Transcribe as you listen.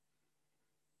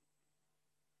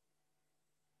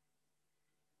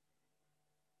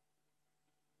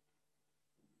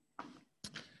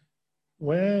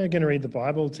We're going to read the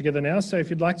Bible together now. So if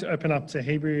you'd like to open up to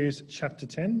Hebrews chapter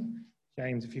 10,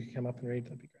 James, if you could come up and read,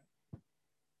 that'd be great.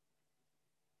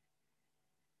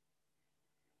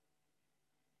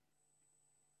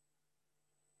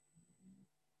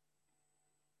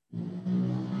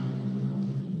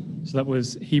 So that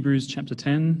was Hebrews chapter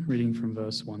 10, reading from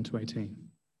verse 1 to 18.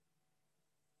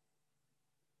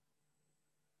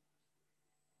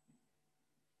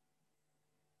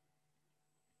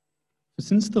 For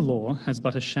since the law has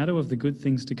but a shadow of the good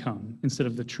things to come, instead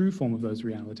of the true form of those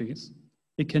realities,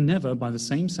 it can never, by the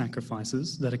same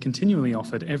sacrifices that are continually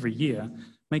offered every year,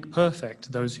 make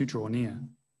perfect those who draw near.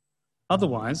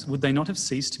 Otherwise, would they not have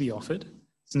ceased to be offered,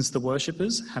 since the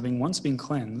worshippers, having once been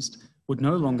cleansed, would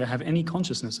no longer have any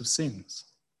consciousness of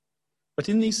sins? But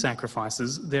in these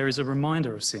sacrifices there is a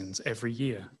reminder of sins every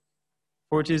year.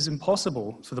 For it is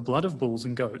impossible for the blood of bulls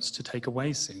and goats to take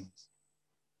away sins.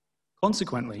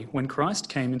 Consequently, when Christ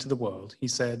came into the world, he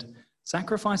said,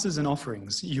 "Sacrifices and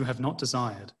offerings you have not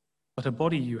desired, but a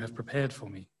body you have prepared for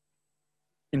me.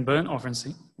 In burnt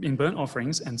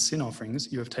offerings and sin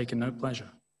offerings you have taken no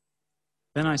pleasure."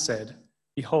 Then I said,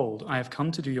 "Behold, I have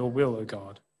come to do your will, O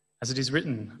God, as it is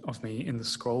written of me in the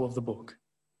scroll of the book."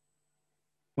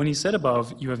 When he said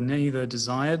above, "You have neither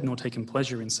desired nor taken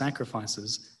pleasure in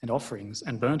sacrifices and offerings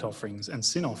and burnt offerings and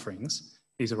sin offerings,"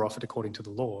 these are offered according to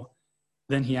the law,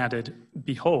 then he added,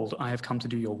 "Behold, I have come to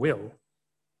do your will,"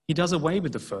 he does away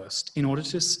with the first in order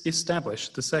to establish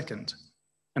the second.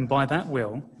 And by that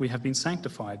will we have been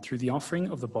sanctified through the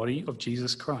offering of the body of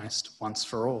Jesus Christ once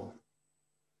for all.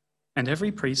 And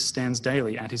every priest stands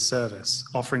daily at his service,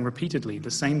 offering repeatedly the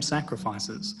same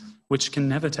sacrifices, which can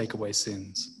never take away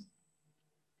sins.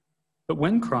 But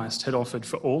when Christ had offered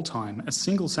for all time a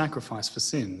single sacrifice for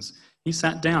sins, he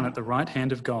sat down at the right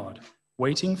hand of God,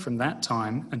 waiting from that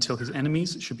time until his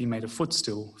enemies should be made a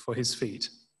footstool for his feet.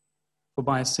 For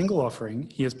by a single offering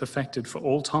he has perfected for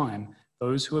all time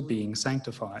those who are being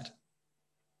sanctified.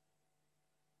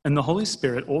 And the Holy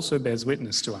Spirit also bears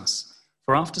witness to us,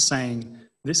 for after saying,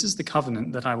 "This is the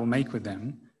covenant that I will make with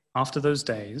them, after those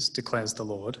days, declares the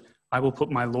Lord, I will put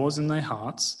my laws in their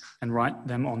hearts and write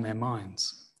them on their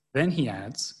minds." Then he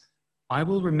adds, "I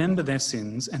will remember their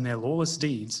sins and their lawless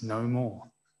deeds no more."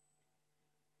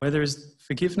 Where there is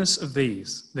forgiveness of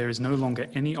these, there is no longer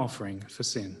any offering for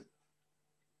sin.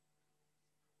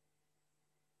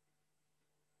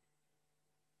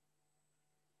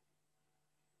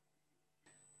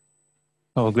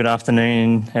 Well, good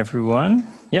afternoon, everyone.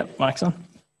 Yep, mic's on.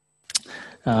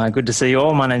 Good to see you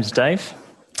all. My name's Dave.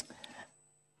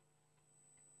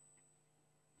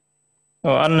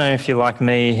 Well, I don't know if you're like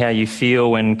me, how you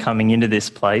feel when coming into this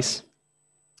place.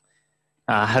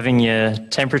 Having your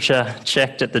temperature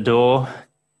checked at the door,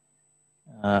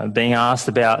 being asked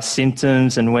about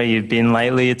symptoms and where you've been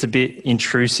lately, it's a bit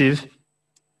intrusive.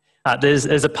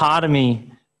 There's a part of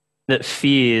me that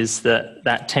fears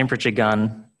that temperature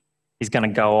gun is going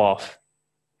to go off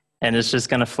and it's just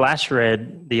going to flash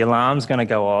red, the alarm's going to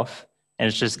go off, and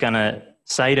it's just going to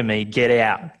say to me, "Get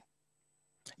out.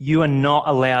 You are not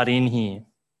allowed in here.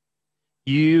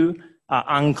 You are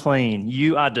unclean.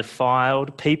 You are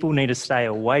defiled. People need to stay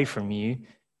away from you.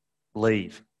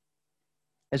 Leave."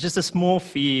 It's just a small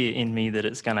fear in me that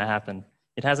it's going to happen.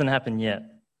 It hasn't happened yet.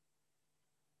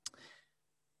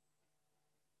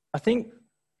 I think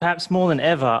perhaps more than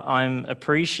ever, I'm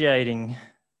appreciating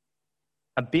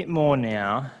a bit more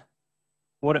now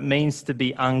what it means to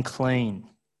be unclean.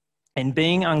 And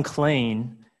being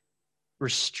unclean,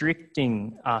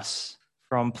 restricting us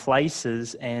from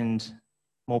places and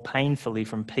more painfully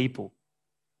from people.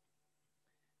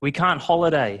 We can't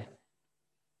holiday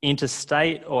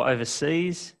interstate or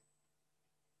overseas.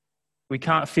 We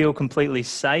can't feel completely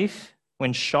safe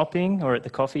when shopping or at the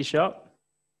coffee shop.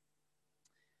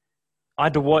 I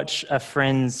had to watch a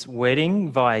friend's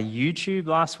wedding via YouTube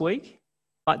last week.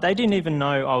 Like, they didn't even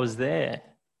know I was there,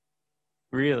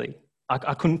 really.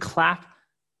 I couldn't clap.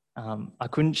 I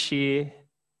couldn't cheer.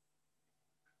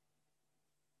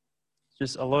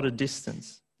 Just a lot of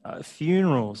distance.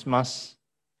 Funerals must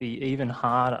be even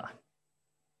harder.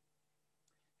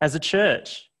 As a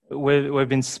church, we've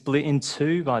been split in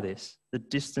two by this, the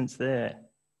distance there.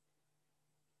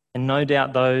 And no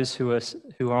doubt those who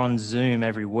are on Zoom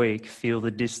every week feel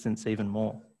the distance even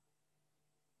more.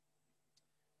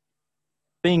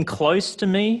 Being close to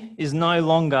me is no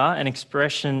longer an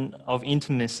expression of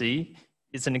intimacy,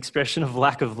 it's an expression of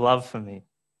lack of love for me.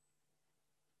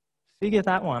 Figure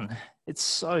that one. It's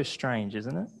so strange,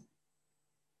 isn't it?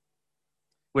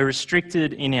 We're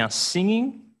restricted in our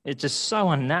singing. It's just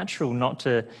so unnatural not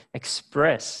to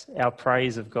express our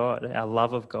praise of God, our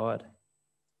love of God.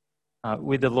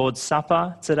 With the Lord's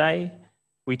Supper today,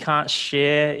 we can't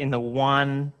share in the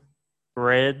one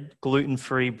bread,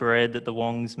 gluten-free bread that the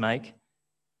Wongs make,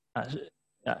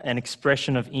 an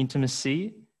expression of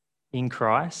intimacy in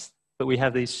Christ, but we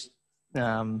have these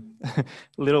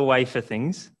little wafer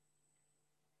things.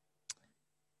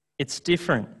 It's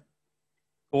different,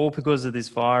 all because of this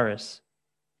virus,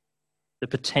 the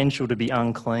potential to be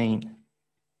unclean.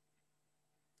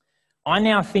 I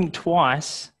now think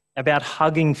twice about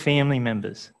hugging family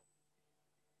members.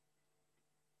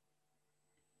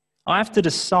 I have to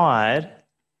decide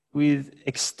with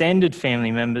extended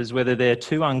family members whether they're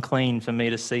too unclean for me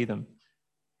to see them.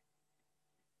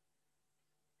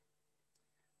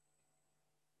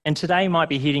 And today might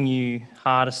be hitting you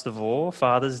hardest of all,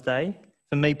 Father's Day.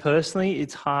 For me personally,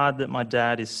 it's hard that my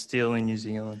dad is still in New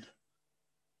Zealand.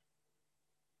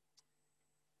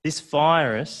 This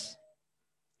virus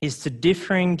is to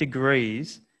differing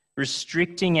degrees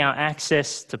restricting our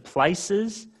access to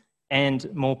places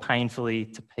and, more painfully,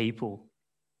 to people.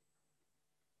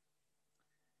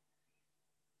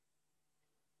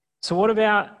 So what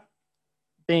about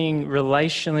being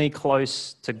relationally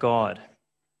close to God?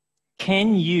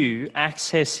 Can you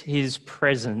access his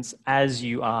presence as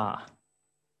you are?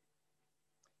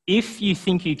 If you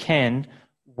think you can,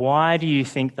 why do you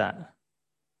think that?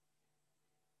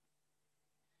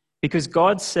 Because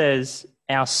God says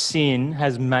our sin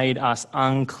has made us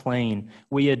unclean.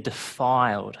 We are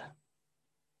defiled.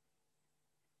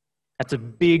 That's a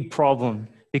big problem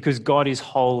because God is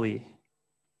holy.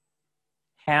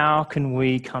 How can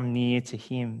we come near to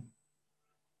him?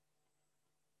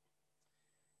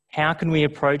 How can we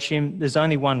approach him? There's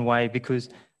only one way, because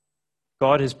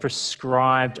God has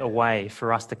prescribed a way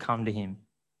for us to come to him.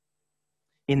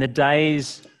 In the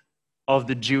days of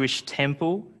the Jewish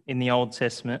temple in the Old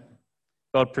Testament,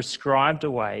 God prescribed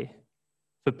a way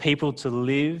for people to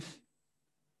live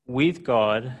with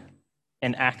God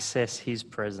and access his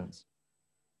presence.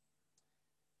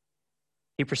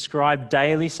 He prescribed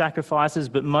daily sacrifices,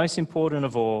 but most important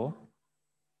of all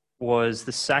was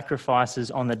the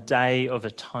sacrifices on the Day of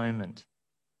Atonement.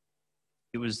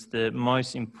 It was the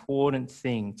most important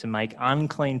thing to make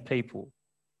unclean people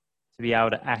to be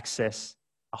able to access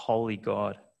a holy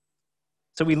God.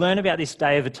 So we learn about this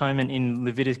Day of Atonement in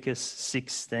Leviticus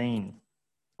 16.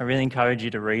 I really encourage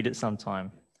you to read it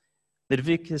sometime.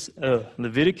 Leviticus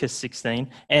 16,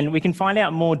 and we can find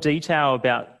out more detail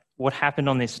about what happened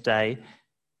on this day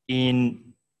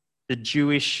in the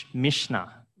Jewish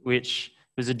Mishnah, which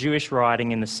was a Jewish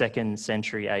writing in the 2nd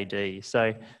century AD.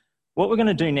 So what we're going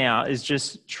to do now is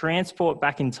just transport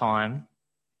back in time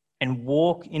and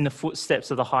walk in the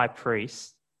footsteps of the high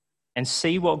priest and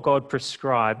see what God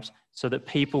prescribed so that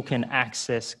people can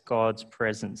access God's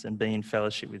presence and be in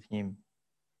fellowship with him.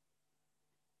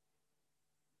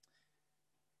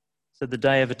 So the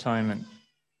Day of Atonement.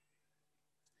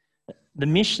 The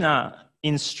Mishnah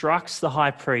instructs the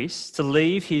high priest to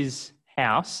leave his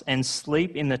house and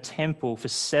sleep in the temple for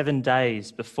 7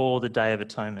 days before the Day of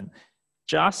Atonement,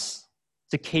 just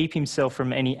to keep himself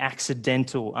from any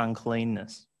accidental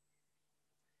uncleanness.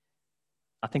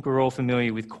 I think we're all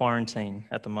familiar with quarantine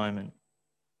at the moment.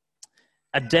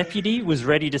 A deputy was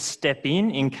ready to step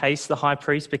in case the high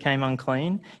priest became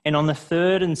unclean, and on the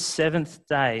 3rd and 7th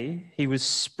day, he was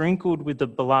sprinkled with the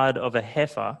blood of a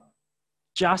heifer,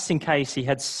 just in case he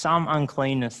had some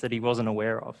uncleanness that he wasn't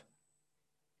aware of.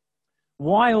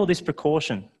 Why all this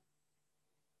precaution?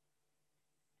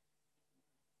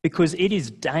 Because it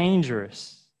is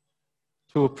dangerous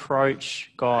to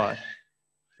approach God.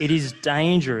 It is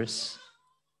dangerous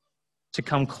to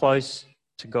come close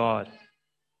to God.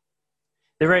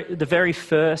 The very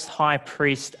first high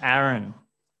priest, Aaron,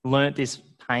 learnt this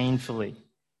painfully.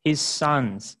 His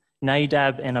sons,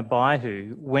 Nadab and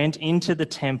Abihu, went into the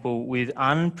temple with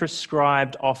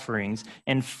unprescribed offerings,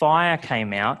 and fire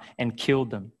came out and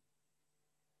killed them.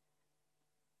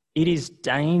 It is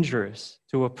dangerous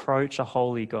to approach a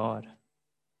holy God.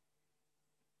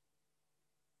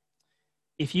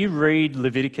 If you read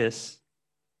Leviticus,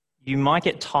 you might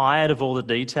get tired of all the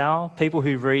detail. People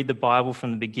who read the Bible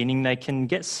from the beginning, they can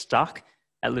get stuck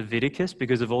at Leviticus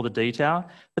because of all the detail.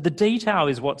 But the detail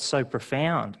is what's so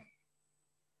profound,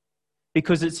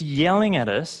 because it's yelling at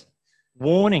us,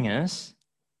 warning us,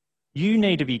 you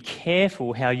need to be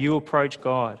careful how you approach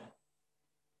God.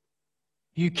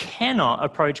 You cannot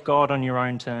approach God on your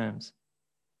own terms.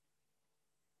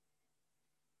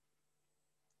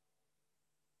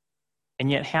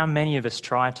 And yet, how many of us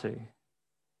try to?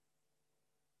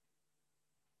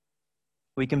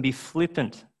 We can be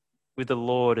flippant with the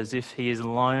Lord as if he is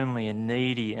lonely and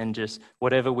needy and just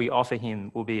whatever we offer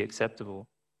him will be acceptable.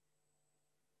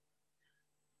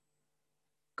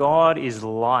 God is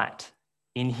light.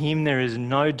 In him there is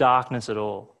no darkness at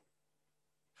all.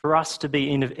 For us to be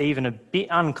even a bit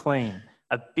unclean,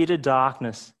 a bit of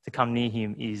darkness to come near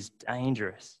him is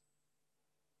dangerous.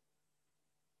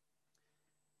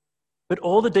 But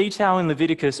all the detail in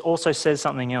Leviticus also says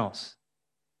something else.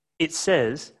 It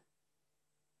says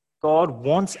God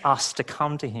wants us to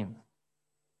come to him.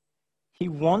 He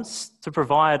wants to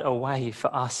provide a way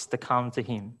for us to come to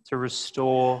him, to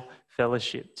restore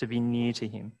fellowship, to be near to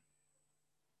him.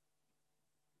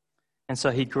 And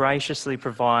so he graciously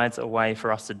provides a way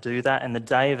for us to do that, and the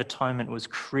Day of Atonement was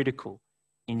critical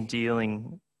in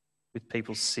dealing with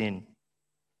people's sin.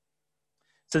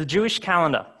 So the Jewish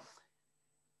calendar,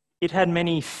 it had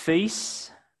many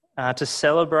feasts to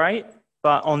celebrate,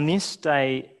 but on this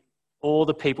day, all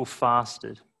the people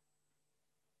fasted.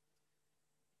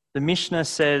 The Mishnah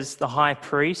says the high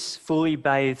priest fully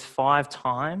bathed 5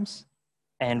 times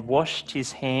and washed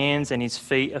his hands and his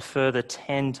feet a further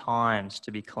 10 times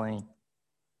to be clean.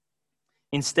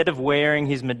 Instead of wearing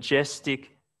his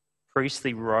majestic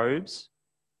priestly robes,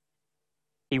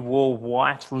 he wore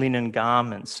white linen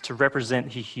garments to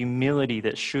represent the humility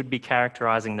that should be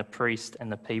characterizing the priest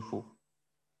and the people.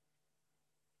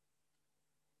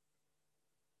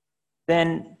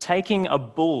 Then, taking a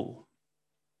bull,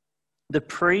 the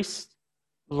priest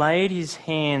laid his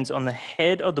hands on the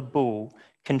head of the bull,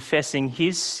 confessing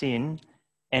his sin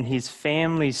and his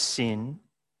family's sin,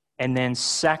 and then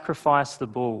sacrificed the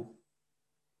bull,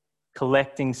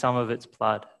 collecting some of its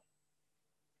blood.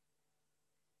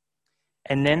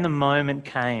 And then the moment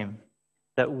came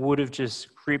that would have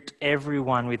just gripped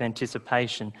everyone with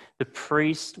anticipation. The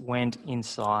priest went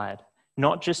inside,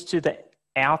 not just to the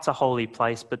outer holy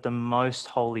place, but the most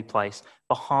holy place,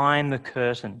 behind the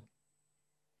curtain.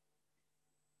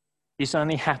 This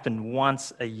only happened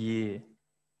once a year.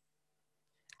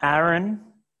 Aaron,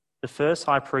 the first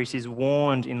high priest, is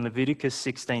warned in Leviticus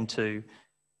 16:2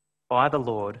 by the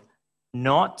Lord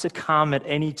not to come at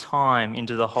any time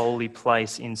into the holy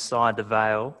place inside the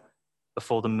veil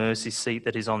before the mercy seat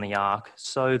that is on the ark,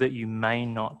 so that you may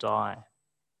not die.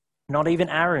 Not even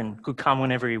Aaron could come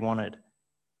whenever he wanted.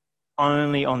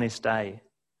 Only on this day.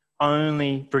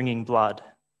 Only bringing blood.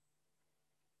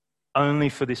 Only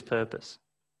for this purpose.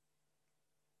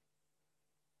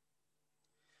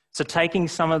 So taking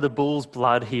some of the bull's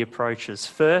blood, he approaches.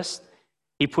 First,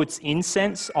 he puts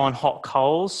incense on hot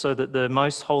coals so that the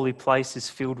most holy place is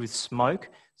filled with smoke,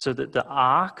 so that the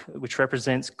ark, which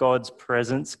represents God's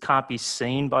presence, can't be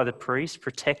seen by the priest,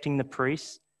 protecting the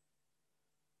priest.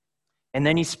 And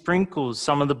then he sprinkles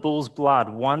some of the bull's blood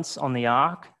once on the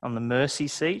ark, on the mercy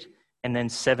seat, and then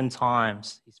 7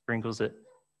 times he sprinkles it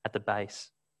at the base.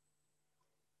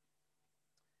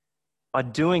 By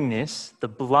doing this, the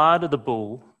blood of the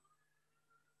bull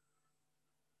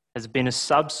has been a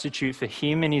substitute for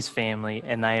him and his family,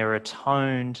 and they are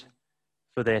atoned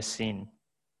for their sin.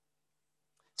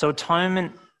 So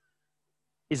atonement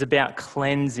is about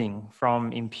cleansing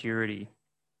from impurity.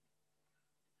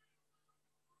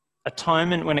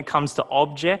 Atonement, when it comes to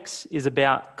objects, is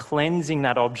about cleansing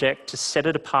that object to set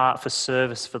it apart for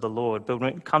service for the Lord. But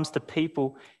when it comes to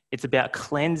people, it's about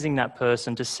cleansing that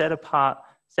person to set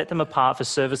them apart for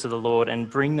service of the Lord and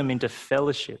bring them into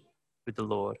fellowship with the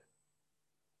Lord.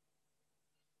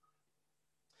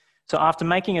 So after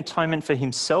making atonement for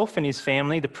himself and his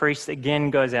family, the priest again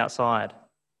goes outside.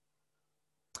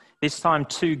 This time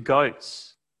 2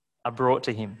 goats are brought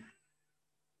to him.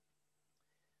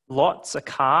 Lots are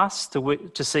cast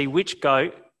to see which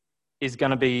goat is going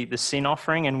to be the sin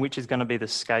offering and which is going to be the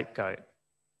scapegoat.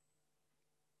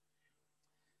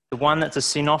 The one that's a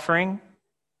sin offering,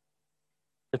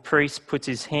 the priest puts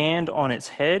his hand on its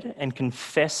head and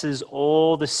confesses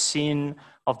all the sin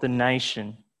of the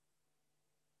nation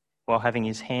while having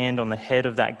his hand on the head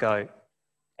of that goat,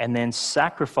 and then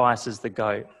sacrifices the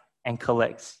goat and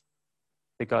collects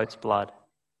the goat's blood.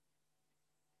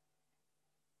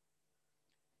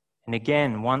 And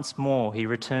again, once more, he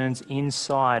returns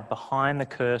inside behind the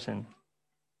curtain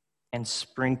and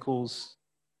sprinkles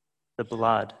the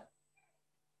blood,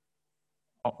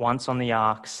 once on the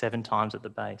ark, 7 times at the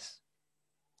base.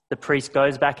 The priest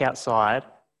goes back outside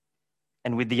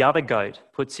and with the other goat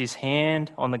puts his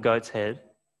hand on the goat's head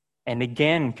and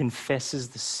again confesses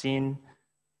the sin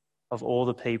of all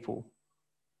the people.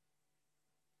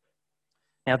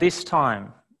 Now this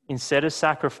time, instead of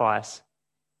sacrifice,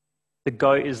 the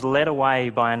goat is led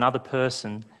away by another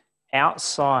person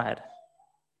outside,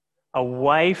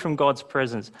 away from God's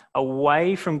presence,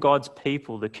 away from God's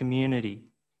people, the community,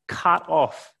 cut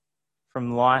off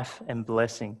from life and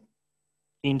blessing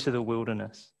into the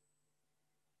wilderness.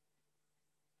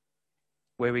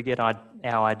 where we get our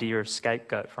idea of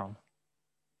scapegoat from.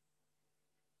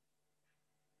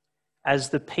 As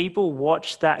the people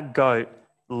watched that goat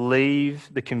leave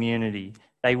the community,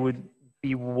 they would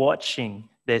be watching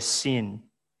their sin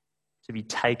to be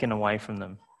taken away from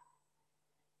them.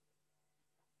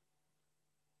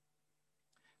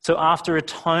 So after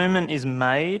atonement is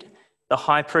made, the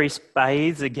high priest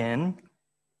bathes again,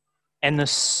 and the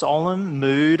solemn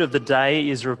mood of the day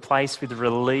is replaced with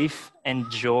relief and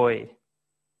joy.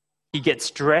 He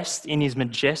gets dressed in his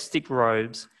majestic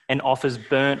robes and offers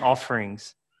burnt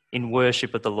offerings in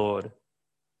worship of the Lord.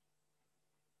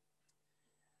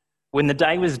 When the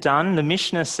day was done, the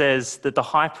Mishnah says that the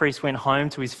high priest went home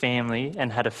to his family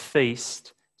and had a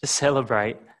feast to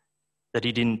celebrate that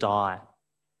he didn't die,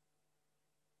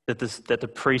 that the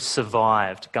priest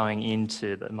survived going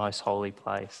into the most holy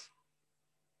place.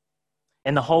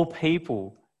 And the whole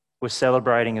people were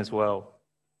celebrating as well.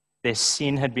 Their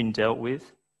sin had been dealt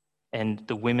with, and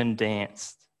the women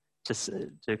danced to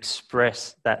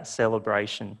express that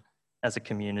celebration as a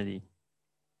community.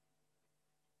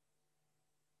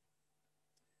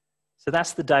 So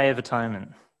that's the Day of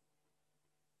Atonement.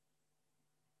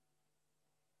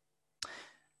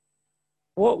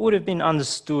 What would have been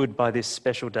understood by this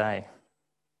special day?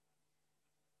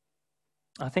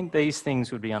 I think these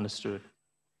things would be understood.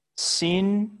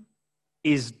 Sin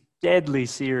is deadly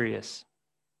serious.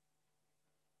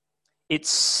 It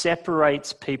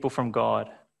separates people from God.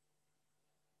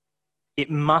 It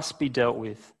must be dealt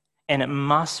with, and it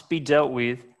must be dealt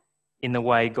with in the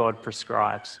way God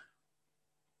prescribes.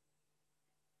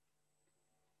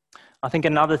 I think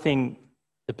another thing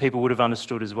that people would have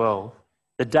understood as well,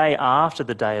 the day after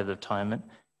the Day of Atonement,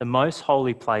 the most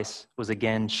holy place was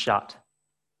again shut.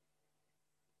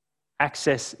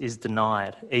 Access is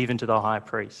denied, even to the high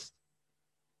priest.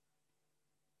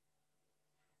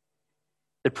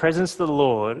 The presence of the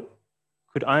Lord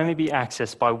could only be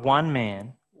accessed by one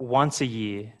man once a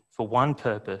year for one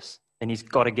purpose, and he's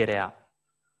got to get out.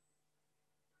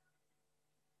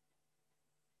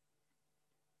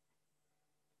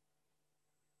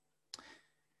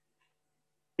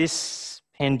 This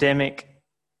pandemic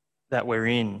that we're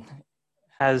in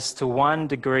has, to one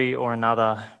degree or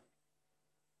another,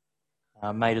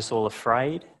 made us all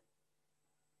afraid,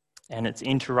 and it's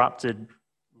interrupted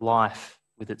life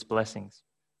with its blessings.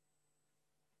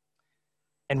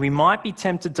 And we might be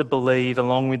tempted to believe,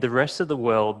 along with the rest of the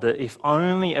world, that if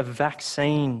only a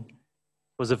vaccine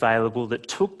was available that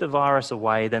took the virus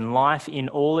away, then life in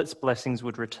all its blessings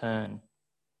would return.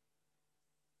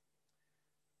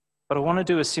 But I want to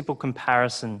do a simple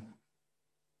comparison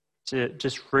to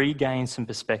just regain some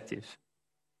perspective.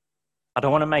 I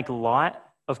don't want to make light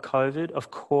of COVID. Of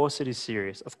course it is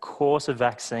serious. Of course a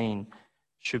vaccine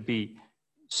should be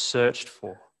searched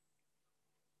for.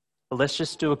 But let's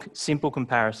just do a simple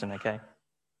comparison, okay?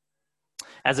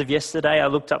 As of yesterday, I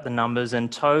looked up the numbers,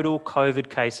 and total COVID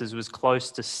cases was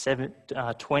close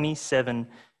to 27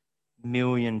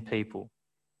 million people.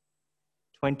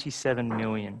 27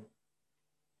 million.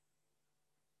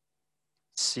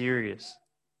 Serious.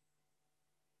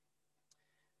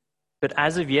 But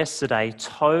as of yesterday,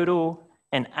 total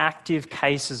and active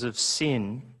cases of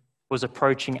sin was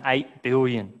approaching 8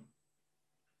 billion.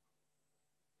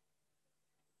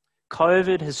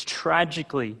 COVID has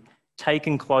tragically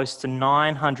taken close to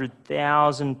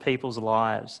 900,000 people's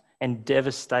lives and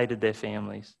devastated their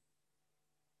families.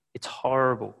 It's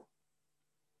horrible.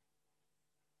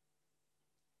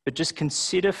 But just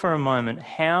consider for a moment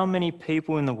how many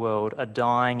people in the world are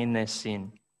dying in their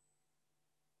sin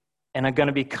and are going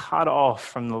to be cut off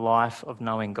from the life of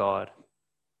knowing God.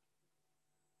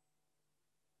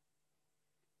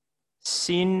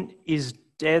 Sin is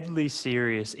deadly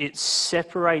serious. It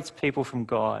separates people from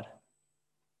God.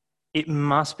 It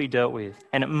must be dealt with,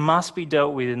 and it must be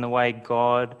dealt with in the way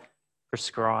God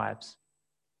prescribes.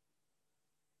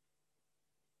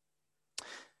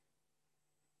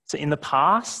 So in the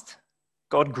past,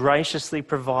 God graciously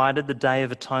provided the Day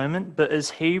of Atonement, but as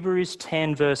Hebrews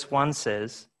 10 verse 1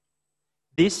 says,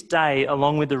 this day,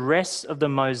 along with the rest of the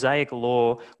Mosaic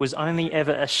law, was only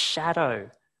ever a shadow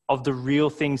of the real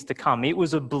things to come. It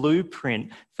was a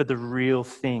blueprint for the real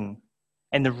thing,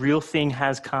 and the real thing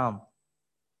has come.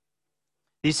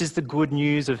 This is the good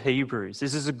news of Hebrews.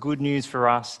 This is the good news for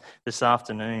us this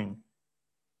afternoon.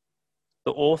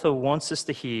 The author wants us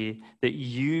to hear that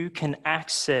you can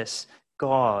access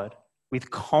God with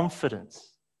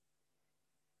confidence.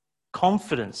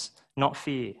 Confidence, not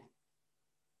fear.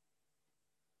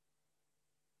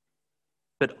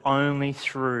 But only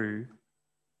through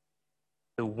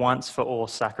the once-for-all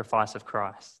sacrifice of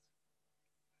Christ.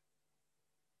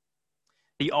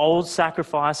 The old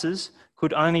sacrifices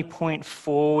could only point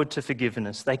forward to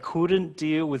forgiveness. They couldn't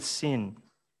deal with sin.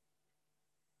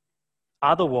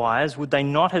 Otherwise, would they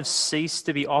not have ceased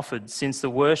to be offered, since the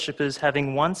worshippers,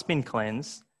 having once been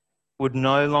cleansed, would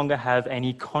no longer have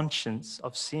any conscience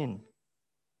of sin?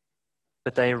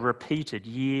 But they are repeated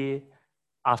year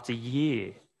after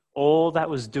year. All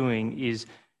that was doing is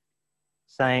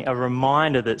saying a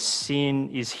reminder that sin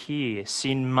is here.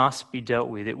 Sin must be dealt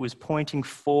with. It was pointing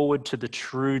forward to the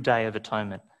true day of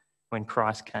atonement when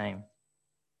Christ came.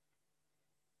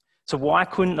 So why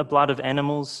couldn't the blood of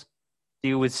animals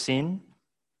deal with sin?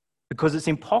 Because it's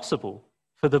impossible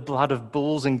for the blood of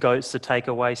bulls and goats to take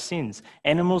away sins.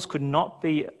 Animals could not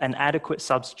be an adequate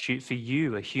substitute for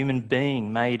you, a human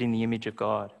being made in the image of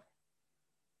God.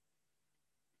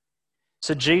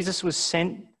 So Jesus was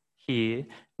sent here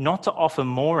not to offer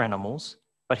more animals,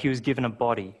 but he was given a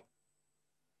body,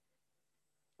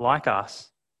 like us,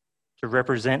 to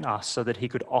represent us so that he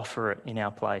could offer it in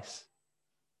our place.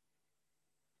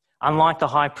 Unlike the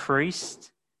high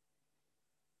priest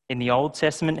in the Old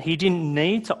Testament, he didn't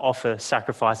need to offer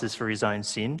sacrifices for his own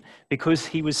sin because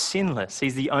he was sinless.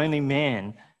 He's the only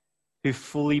man who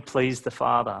fully pleased the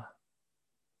Father.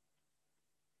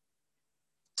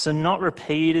 So not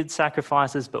repeated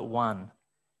sacrifices, but one.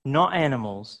 Not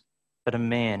animals, but a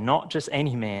man. Not just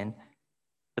any man,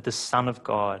 but the Son of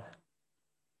God.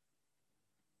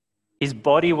 His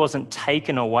body wasn't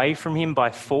taken away from him by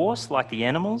force like the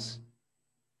animals.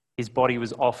 His body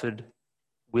was offered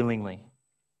willingly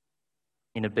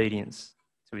in obedience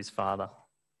to his Father.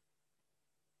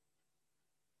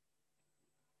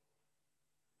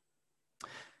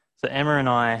 So Emma and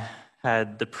I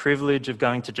had the privilege of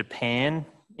going to Japan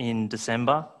in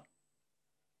December.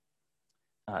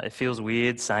 It feels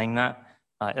weird saying that.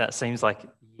 That seems like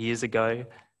years ago.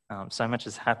 So much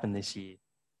has happened this year.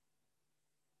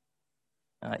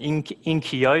 In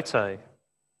Kyoto,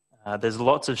 there's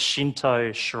lots of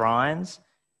Shinto shrines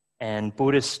and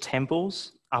Buddhist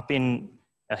temples up in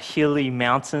a hilly,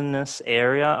 mountainous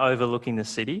area overlooking the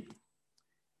city.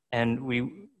 And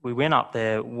we went up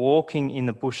there walking in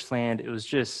the bushland. It was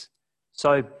just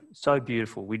so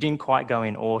beautiful. We didn't quite go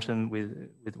in autumn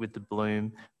with the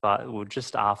bloom, but we were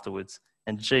just afterwards.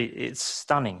 And gee, it's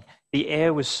stunning. The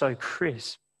air was so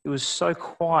crisp. It was so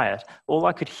quiet. All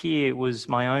I could hear was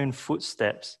my own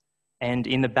footsteps. And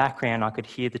in the background, I could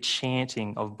hear the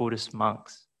chanting of Buddhist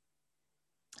monks.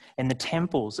 And the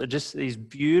temples are just these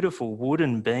beautiful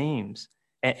wooden beams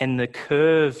and the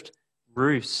curved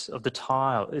roofs of the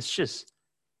tile. It's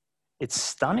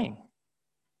stunning.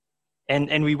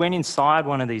 And we went inside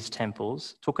one of these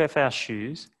temples, took off our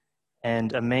shoes,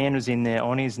 and a man was in there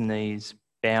on his knees,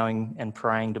 bowing and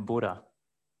praying to Buddha.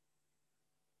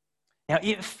 Now,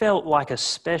 it felt like a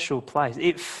special place.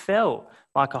 It felt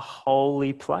like a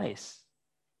holy place.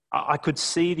 I could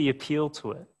see the appeal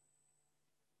to it.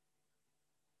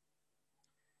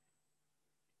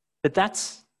 But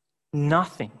that's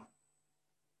nothing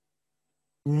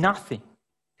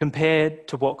compared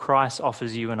to what Christ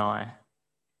offers you and I.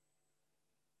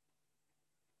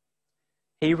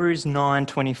 Hebrews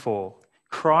 9:24.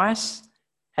 Christ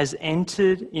has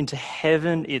entered into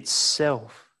heaven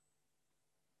itself,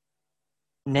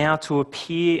 now to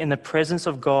appear in the presence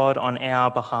of God on our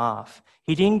behalf.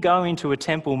 He didn't go into a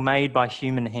temple made by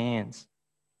human hands.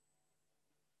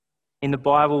 In the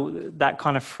Bible, that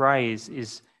kind of phrase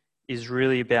is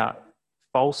really about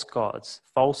false gods,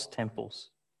 false temples.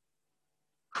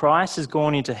 Christ has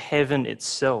gone into heaven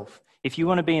itself. If you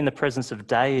want to be in the presence of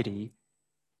deity,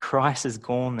 Christ has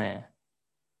gone there.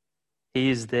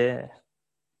 He is there.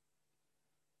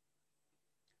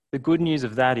 The good news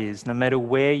of that is, no matter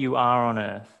where you are on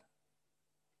earth,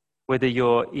 whether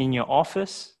you're in your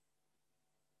office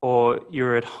or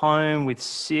you're at home with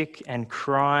sick and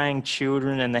crying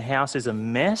children and the house is a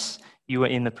mess, you are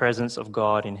in the presence of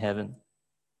God in heaven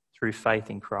through faith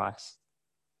in Christ.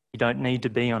 You don't need to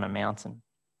be on a mountain.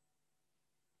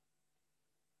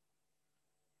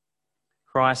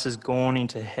 Christ has gone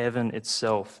into heaven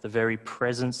itself, the very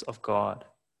presence of God.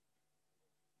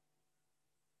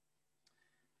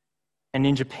 And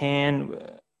in Japan,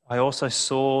 I also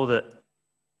saw that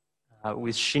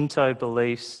with Shinto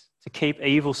beliefs, to keep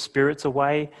evil spirits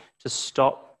away, to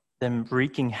stop them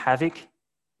wreaking havoc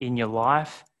in your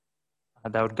life,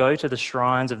 they would go to the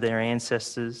shrines of their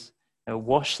ancestors, they would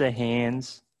wash their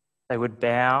hands, they would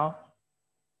bow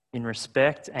in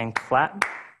respect and clap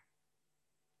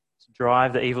to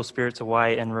drive the evil spirits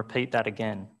away, and repeat that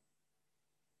again.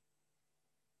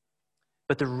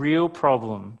 But the real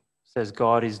problem, says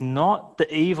God, is not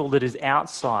the evil that is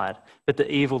outside, but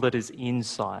the evil that is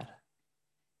inside.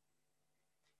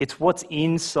 It's what's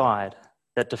inside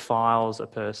that defiles a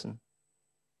person.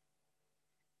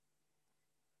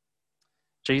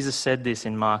 Jesus said this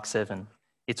in Mark 7.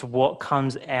 It's what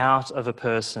comes out of a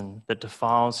person that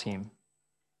defiles him.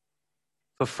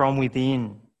 For from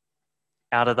within,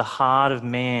 out of the heart of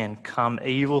man, come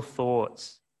evil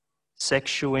thoughts,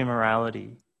 sexual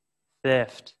immorality,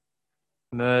 theft,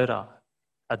 murder,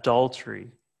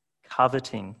 adultery,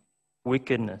 coveting,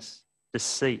 wickedness,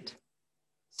 deceit,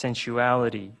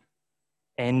 sensuality,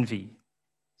 envy,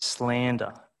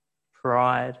 slander,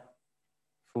 pride,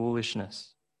 foolishness.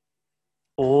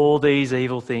 All these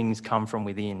evil things come from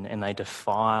within and they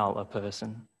defile a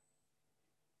person.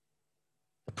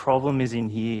 The problem is in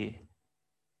here,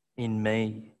 in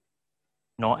me,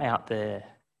 not out there.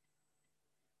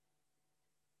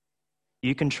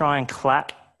 You can try and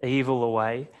clap evil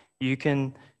away. You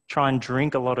can try and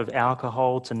drink a lot of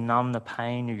alcohol to numb the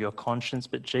pain of your conscience,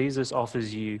 but Jesus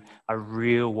offers you a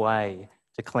real way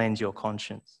to cleanse your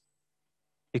conscience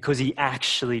because he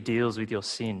actually deals with your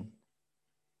sin.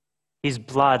 His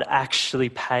blood actually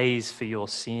pays for your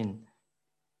sin.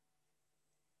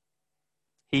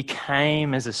 He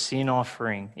came as a sin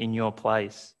offering in your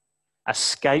place, a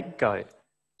scapegoat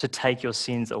to take your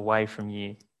sins away from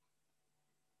you.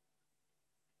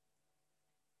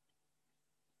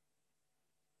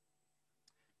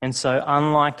 And so,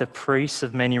 unlike the priests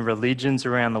of many religions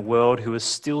around the world who are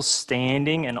still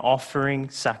standing and offering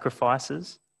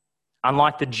sacrifices,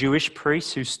 unlike the Jewish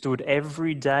priests who stood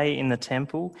every day in the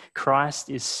temple, Christ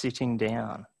is sitting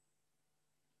down.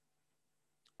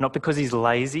 Not because he's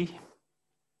lazy,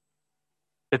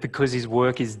 but because his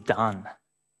work is done.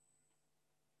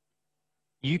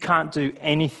 You can't do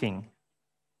anything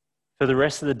for the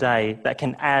rest of the day that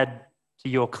can add to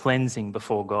your cleansing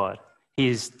before God. He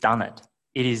has done it.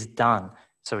 It is done.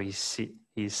 So he's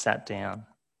sat down.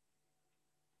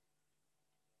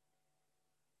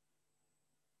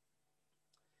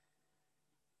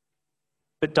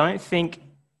 But don't think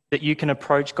that you can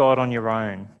approach God on your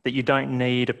own, that you don't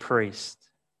need a priest.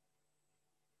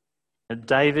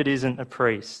 David isn't a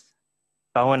priest.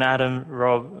 Bowen, Adam,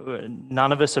 Rob,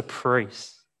 none of us are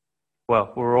priests.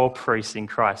 Well, we're all priests in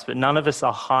Christ, but none of us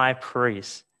are high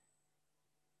priests.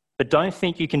 But don't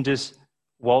think you can just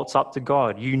waltz up to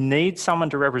God. You need someone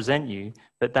to represent you,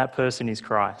 but that person is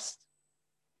Christ.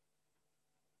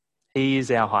 He is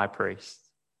our high priest.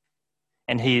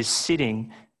 And he is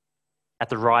sitting at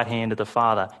the right hand of the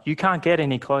Father. You can't get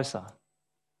any closer.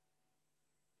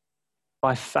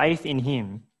 By faith in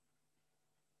him,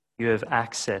 you have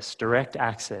access, direct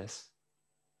access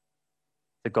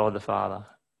to God the Father.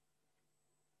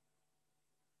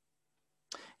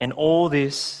 And all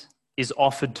this is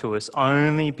offered to us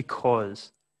only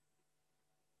because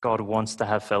God wants to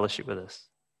have fellowship with us.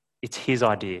 It's his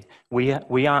idea.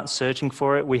 We aren't searching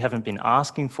for it. We haven't been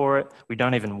asking for it. We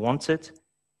don't even want it.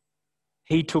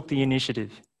 He took the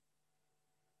initiative.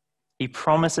 He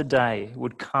promised a day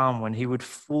would come when he would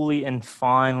fully and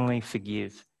finally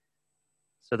forgive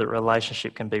so that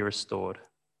relationship can be restored.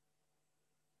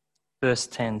 Verse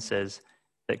 10 says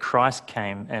that Christ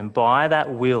came and by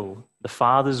that will, the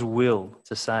Father's will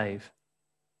to save,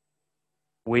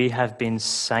 we have been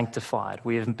sanctified.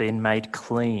 We have been made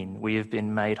clean. We have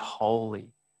been made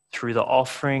holy through the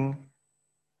offering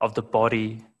of the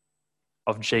body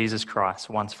of Jesus Christ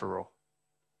once for all.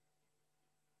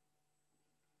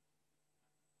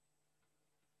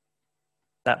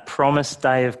 That promised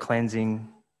day of cleansing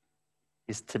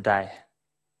is today.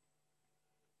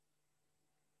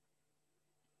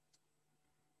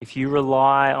 If you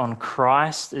rely on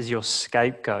Christ as your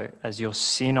scapegoat, as your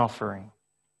sin offering,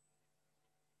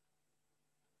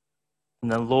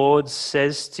 and the Lord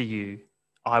says to you,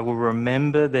 I will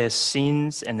remember their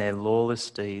sins and their lawless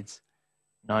deeds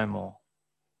no more.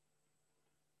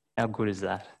 How good is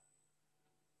that?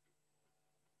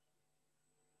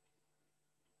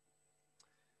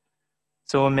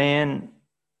 So a man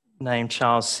named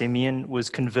Charles Simeon was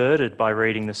converted by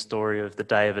reading the story of the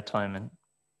Day of Atonement.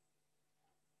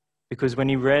 Because when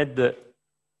he read that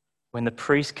when the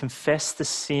priest confessed the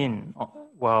sin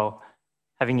while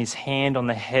having his hand on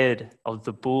the head of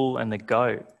the bull and the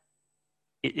goat,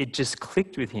 it just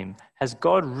clicked with him. Has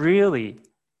God really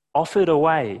offered a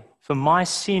way for my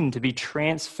sin to be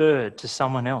transferred to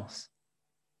someone else?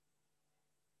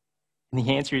 And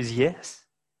the answer is yes.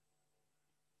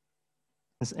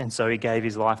 And so he gave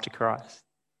his life to Christ.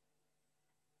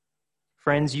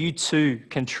 Friends, you too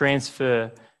can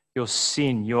transfer your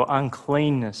sin, your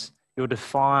uncleanness, your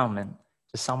defilement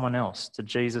to someone else, to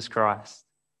Jesus Christ.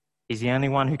 He's the only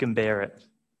one who can bear it.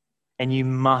 And you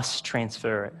must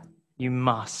transfer it. You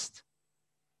must,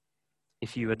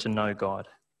 if you are to know God.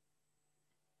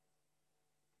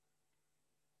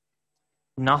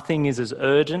 Nothing is as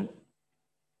urgent.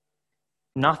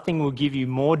 Nothing will give you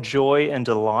more joy and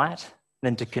delight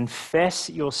than to confess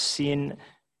your sin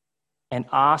and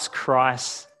ask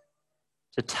Christ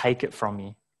to take it from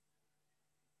you.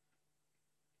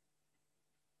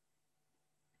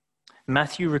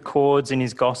 Matthew records in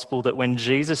his gospel that when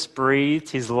Jesus breathed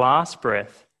his last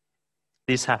breath,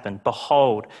 this happened.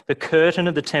 Behold, the curtain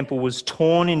of the temple was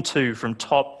torn in two from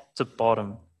top to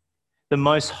bottom. The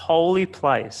most holy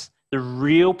place, the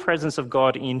real presence of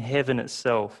God in heaven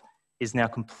itself, is now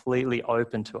completely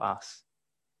open to us.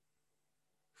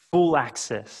 Full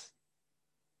access,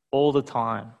 all the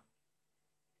time,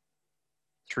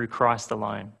 through Christ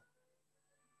alone.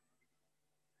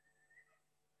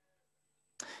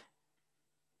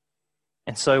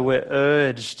 And so we're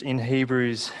urged in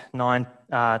Hebrews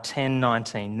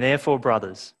 10:19, therefore,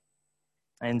 brothers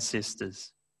and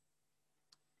sisters,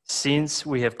 since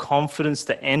we have confidence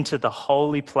to enter the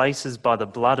holy places by the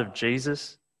blood of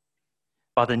Jesus,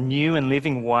 by the new and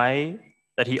living way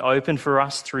that he opened for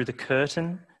us through the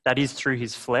curtain, that is, through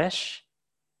his flesh,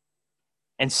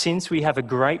 and since we have a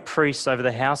great priest over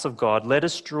the house of God, let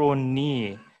us draw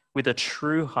near with a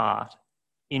true heart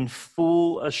in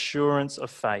full assurance of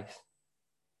faith,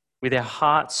 with our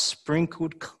hearts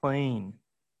sprinkled clean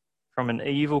from an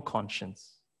evil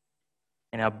conscience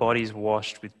and our bodies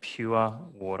washed with pure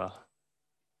water.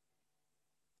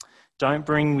 Don't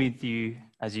bring with you,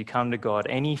 as you come to God,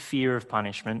 any fear of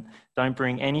punishment. Don't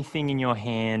bring anything in your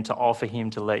hand to offer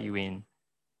him to let you in.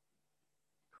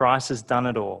 Christ has done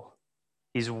it all.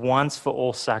 His once for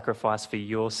all sacrifice for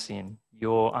your sin,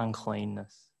 your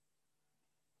uncleanness.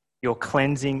 Your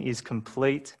cleansing is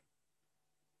complete.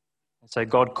 And so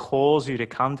God calls you to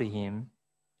come to him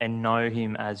and know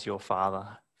him as your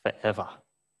Father forever.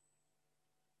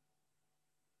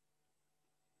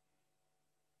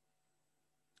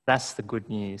 That's the good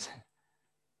news.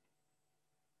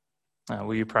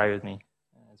 Will you pray with me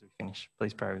as we finish?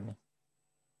 Please pray with me.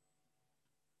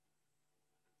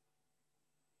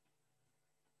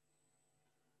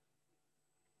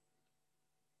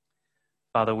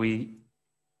 Father, we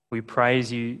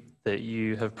praise you that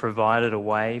you have provided a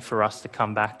way for us to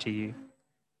come back to you.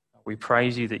 We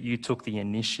praise you that you took the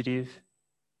initiative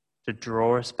to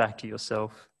draw us back to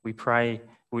yourself. We praise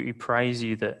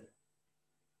you that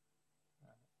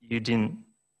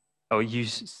you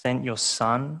sent your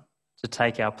Son to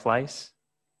take our place.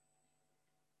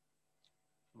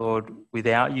 Lord,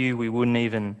 without you, we wouldn't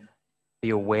even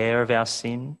be aware of our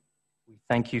sin. We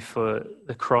thank you for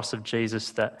the cross of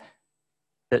Jesus that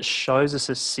shows us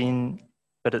a sin,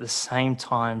 but at the same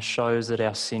time shows that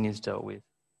our sin is dealt with.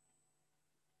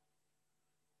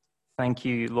 Thank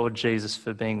you, Lord Jesus,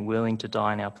 for being willing to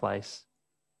die in our place.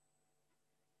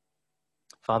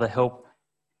 Father, help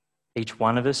each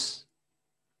one of us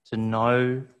to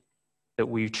know that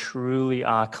we truly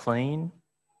are clean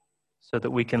so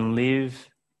that we can live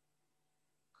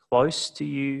close to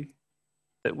you,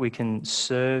 that we can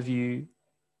serve you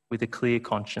with a clear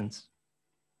conscience.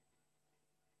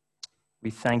 We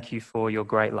thank you for your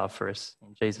great love for us.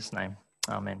 In Jesus' name,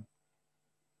 amen.